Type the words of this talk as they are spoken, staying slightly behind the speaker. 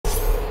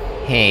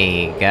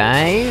Hey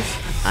guys,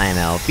 I'm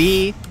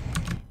LB,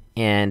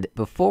 and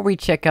before we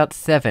check out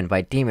 7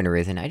 by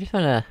Arisen,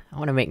 I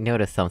wanna make note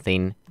of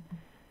something.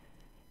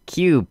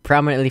 Cube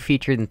prominently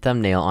featured in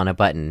thumbnail on a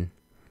button.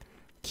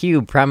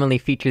 Cube prominently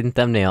featured in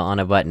thumbnail on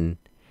a button.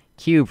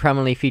 Cube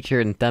prominently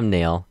featured in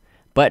thumbnail.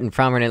 Button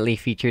prominently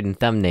featured in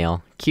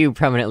thumbnail. Cube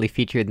prominently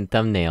featured in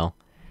thumbnail.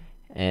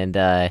 And,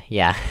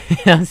 yeah.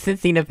 I'm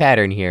sensing a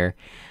pattern here.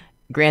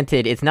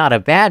 Granted, it's not a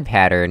bad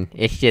pattern,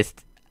 it's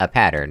just a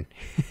pattern.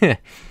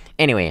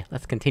 Anyway,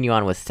 let's continue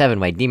on with 7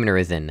 by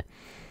Arisen.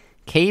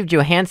 Cave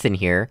Johansson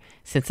here.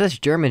 Since us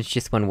Germans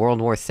just won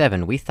World War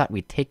VII, we thought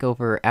we'd take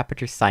over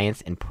aperture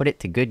science and put it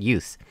to good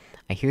use.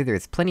 I hear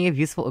there's plenty of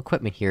useful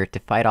equipment here to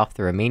fight off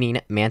the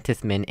remaining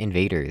Mantis Men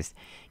invaders.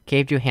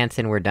 Cave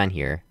Johansson, we're done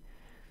here.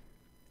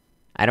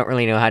 I don't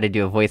really know how to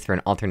do a voice for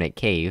an alternate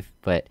cave,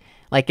 but...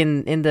 like,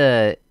 in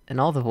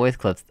all the voice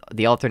clips,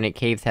 the alternate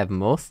caves have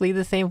mostly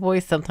the same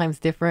voice, sometimes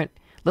different.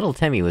 Little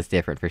Timmy was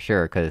different for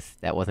sure, cause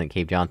that wasn't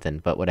Cave Johnson,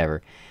 but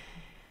whatever.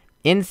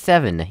 In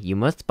 7, you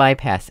must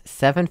bypass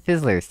 7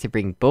 fizzlers to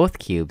bring both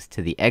cubes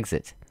to the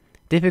exit.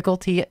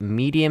 Difficulty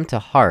medium to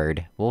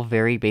hard, will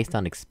vary based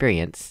on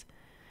experience.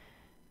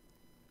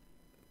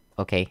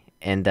 Okay,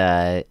 and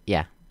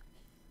yeah.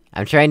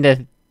 I'm trying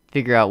to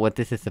figure out what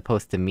this is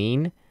supposed to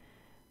mean.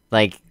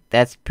 Like,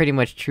 that's pretty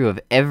much true of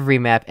every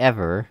map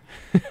ever.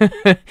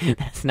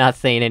 That's not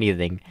saying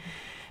anything.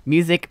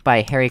 Music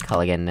by Harry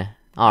Culligan.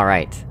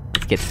 Alright,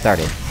 let's get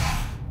started.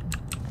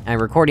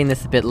 I'm recording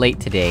this a bit late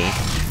today,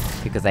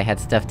 because I had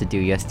stuff to do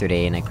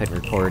yesterday and I couldn't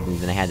record and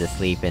then I had to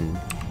sleep and...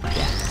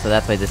 yeah, so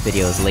that's why this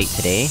video is late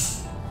today.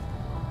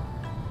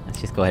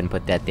 Let's just go ahead and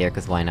put that there,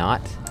 cause why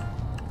not?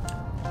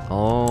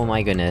 Oh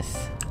my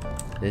goodness.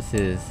 This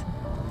is...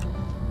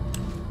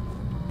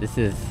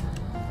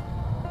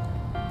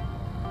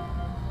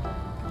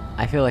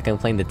 I feel like I'm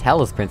playing the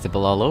Talos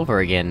Principle all over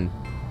again.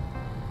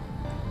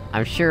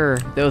 I'm sure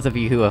those of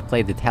you who have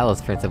played the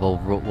Talos Principle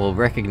will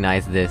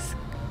recognize this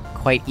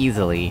quite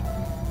easily.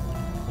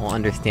 Will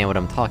understand what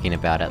I'm talking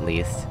about, at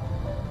least.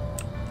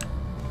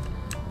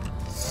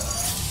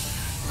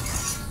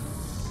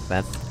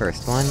 That's the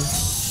first one.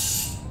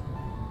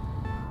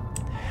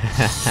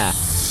 Haha.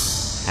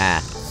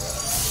 Ha.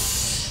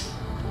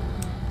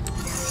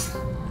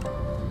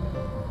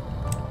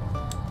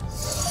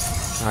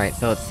 Alright,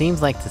 so it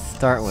seems like to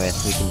start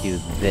with, we can do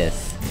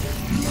this.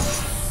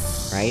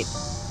 Right?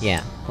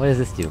 Yeah. What does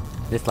this do?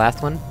 This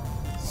last one?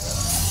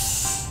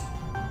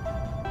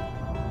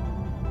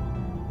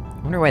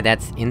 I wonder why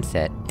that's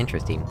inset.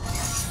 Interesting.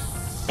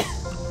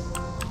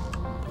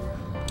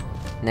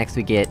 Next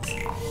we get...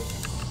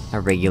 a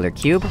regular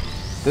cube.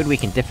 Good, we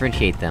can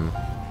differentiate them.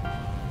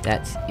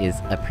 That is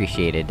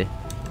appreciated.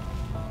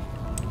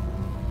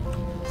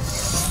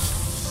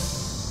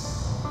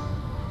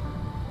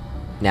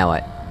 Now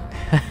what?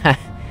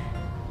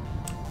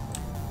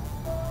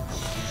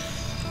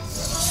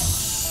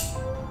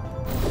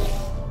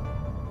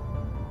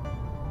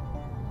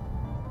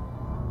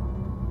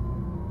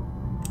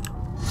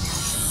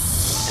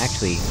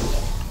 Actually,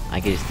 I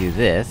could just do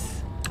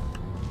this.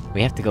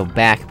 We have to go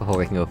back before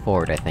we can go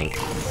forward, I think.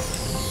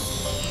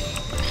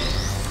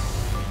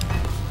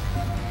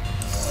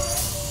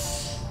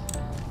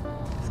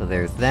 So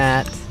there's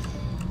that.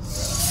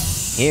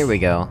 Here we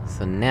go.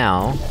 So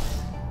now...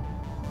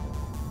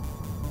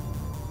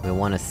 we'll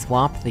wanna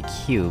swap the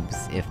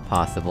cubes, if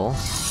possible.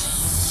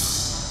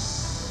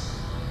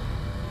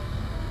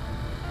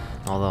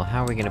 Although,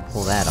 how are we gonna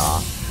pull that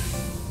off?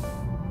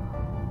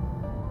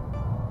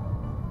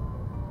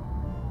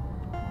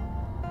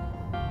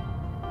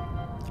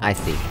 I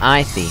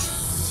see.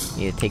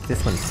 Need to take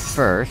this one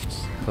first,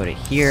 put it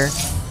here.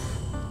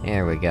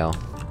 There we go.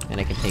 And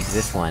I can take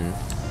this one...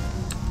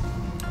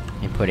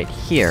 and put it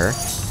here.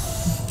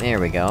 There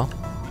we go.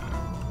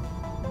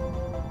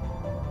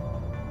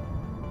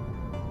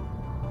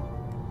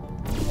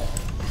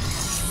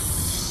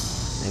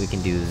 Then we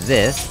can do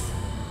this.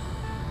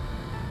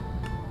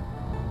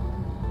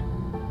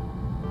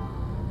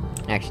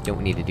 Actually,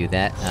 don't need to do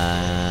that,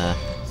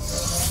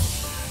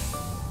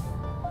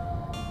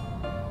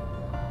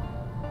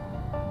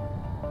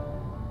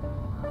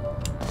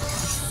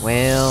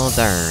 well,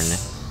 darn.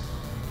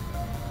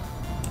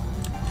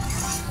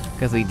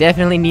 Because we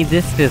definitely need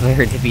this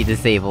fizzler to be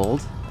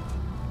disabled.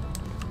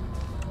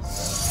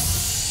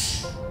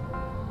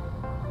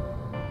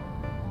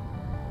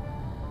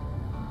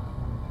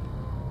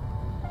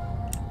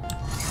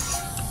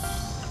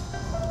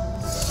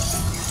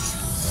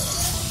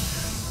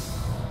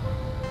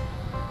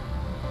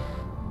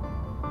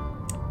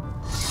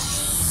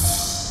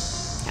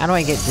 How do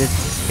I get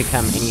this to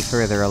come any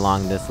further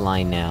along this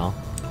line now?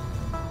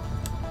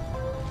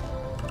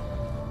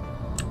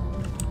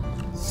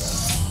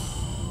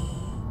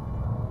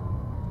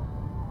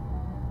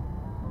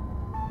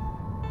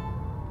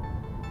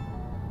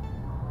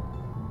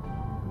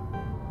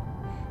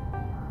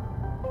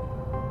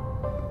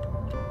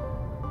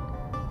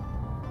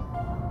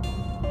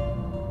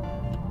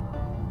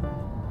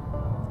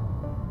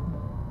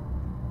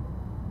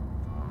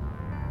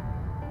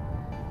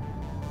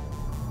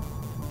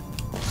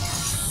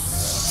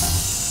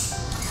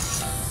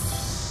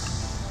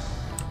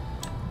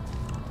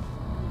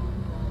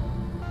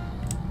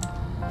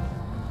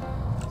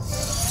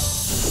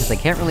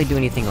 can't really do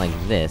anything like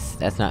this,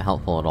 that's not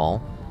helpful at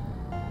all.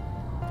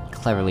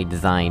 Cleverly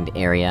designed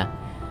area.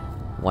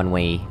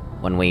 One-way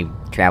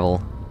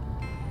travel.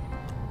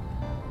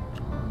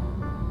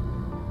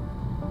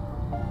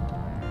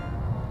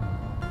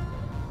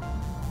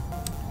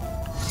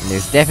 And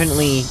there's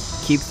definitely...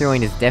 cube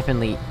throwing is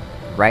definitely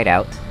right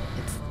out.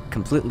 It's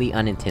completely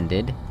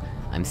unintended.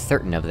 I'm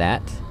certain of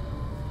that.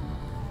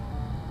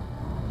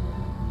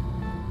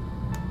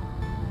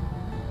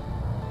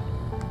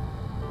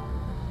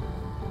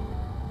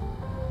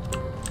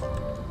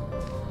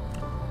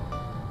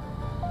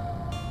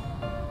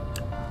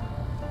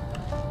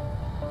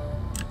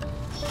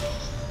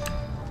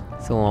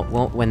 So,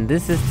 when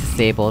this is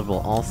disabled, we'll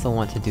also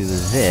want to do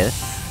this.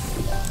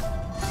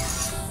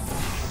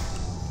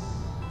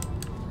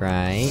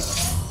 Right.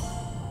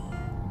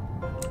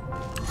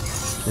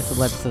 This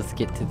lets us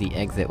get to the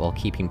exit while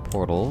keeping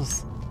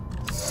portals.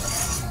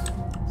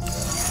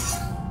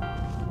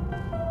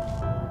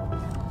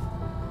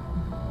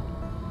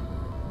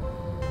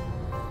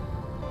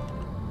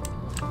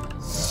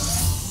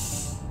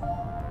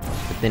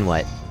 But then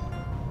what?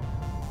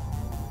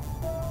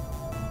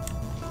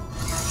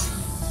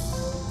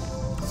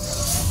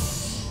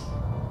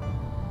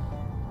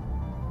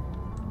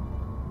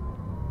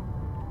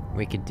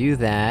 We could do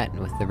that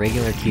with the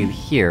regular cube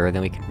here,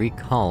 then we could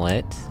recall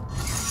it.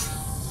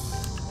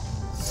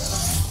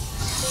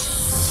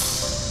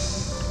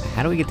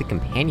 How do we get the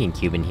companion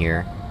cube in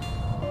here?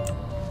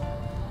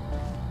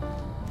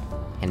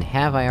 And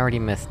have I already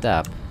messed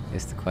up,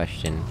 is the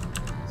question.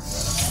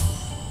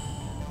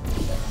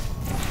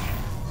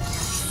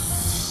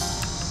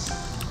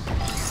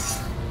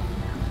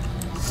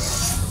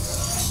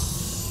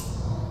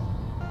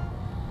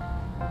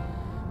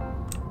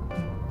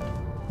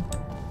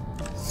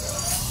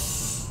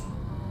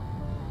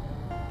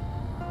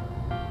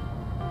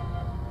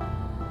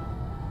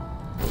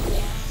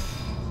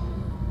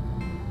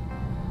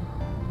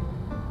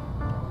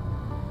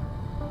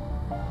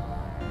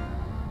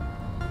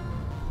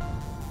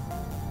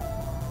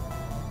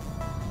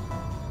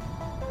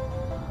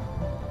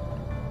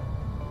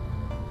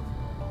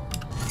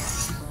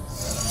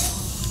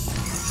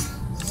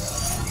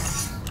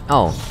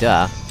 Oh,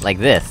 duh. Like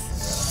this.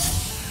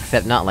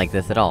 Except not like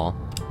this at all.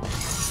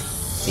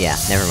 Yeah,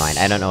 never mind,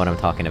 I don't know what I'm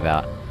talking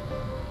about.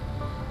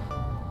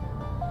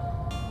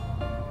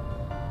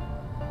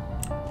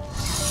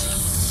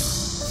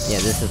 Yeah,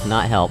 this does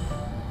not help.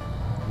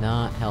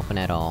 Not helping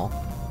at all.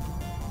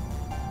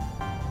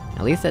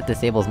 At least that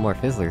disables more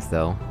fizzlers,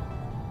 though.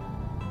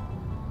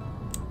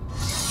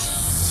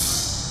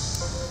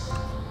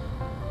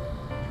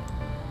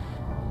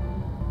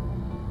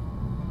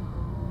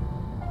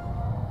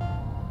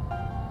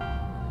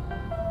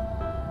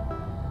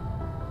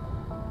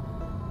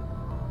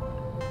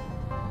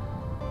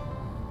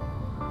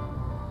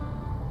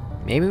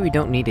 Maybe we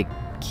don't need a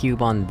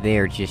cube on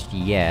there just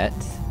yet.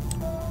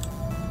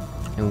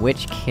 In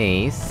which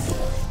case...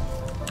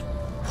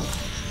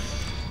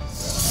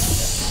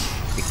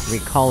 we can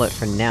recall it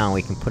for now,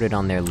 we can put it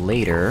on there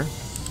later.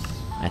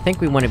 I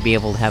think we want to be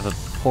able to have a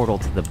portal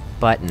to the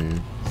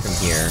button from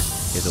here,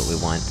 is what we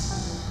want.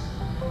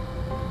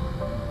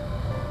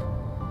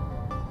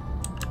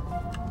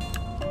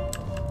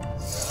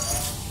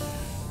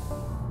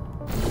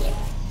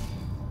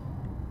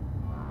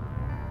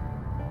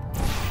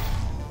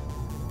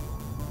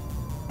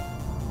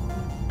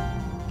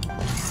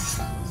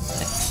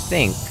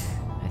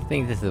 I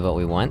think this is what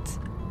we want.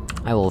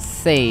 I will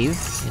save,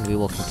 and we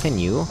will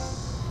continue. So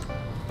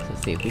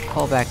let's see, if we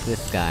call back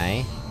this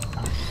guy...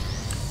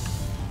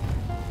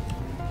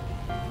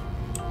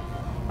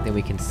 then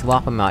we can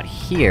swap him out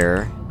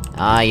here.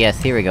 Ah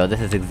yes, here we go, this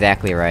is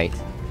exactly right.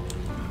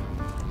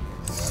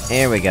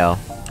 There we go.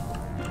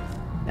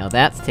 Now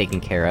that's taken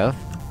care of.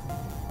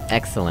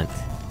 Excellent.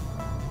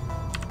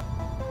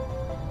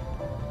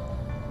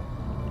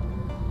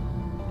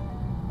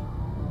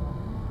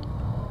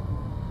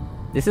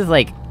 This is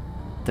like...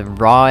 the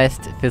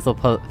rawest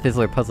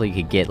Fizzler puzzle you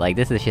could get, like,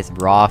 this is just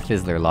raw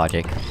Fizzler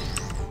logic.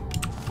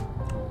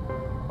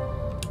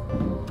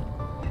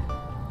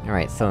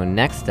 Alright, so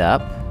next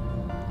up...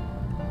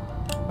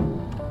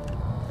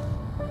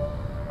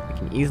 we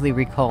can easily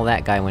recall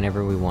that guy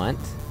whenever we want.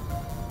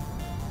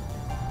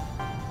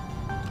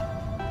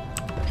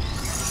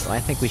 So I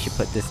think we should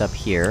put this up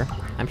here.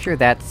 I'm sure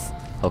that's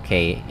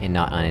okay and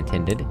not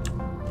unintended.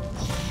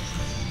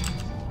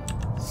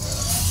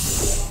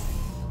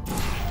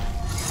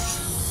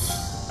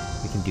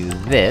 Do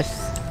this.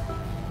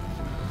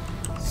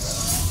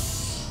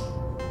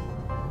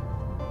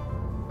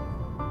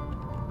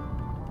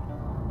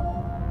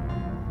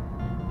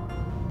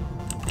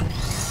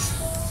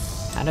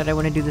 How did I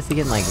want to do this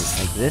again? Like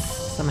this,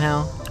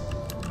 somehow?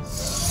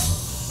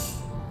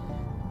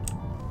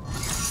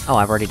 Oh,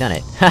 I've already done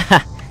it.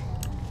 Haha!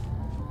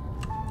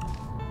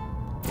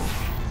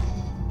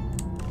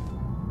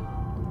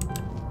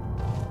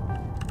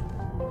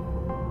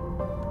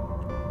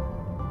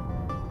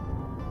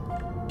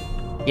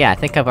 Yeah, I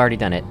think I've already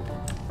done it.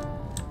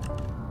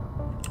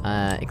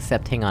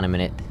 Except, hang on a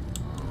minute.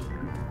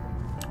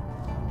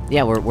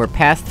 Yeah, we're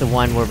past the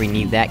one where we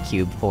need that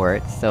cube for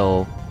it,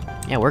 so...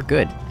 Yeah, we're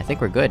good. I think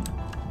we're good.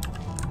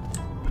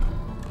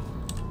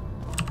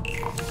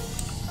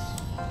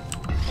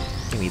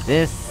 Give me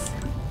this.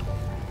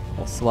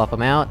 We'll swap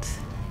them out.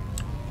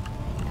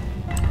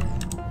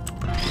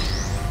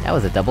 That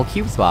was a double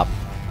cube swap.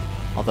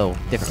 Although,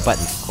 different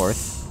buttons, of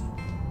course.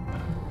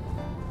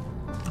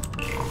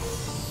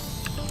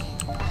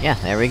 Yeah,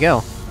 there we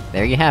go.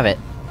 There you have it.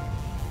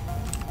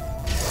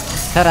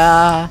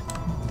 Ta-da!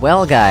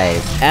 Well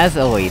guys, as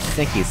always,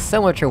 thank you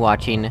so much for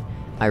watching,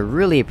 I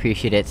really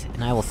appreciate it,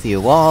 and I will see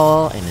you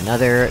all in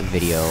another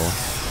video.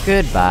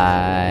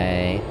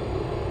 Goodbye!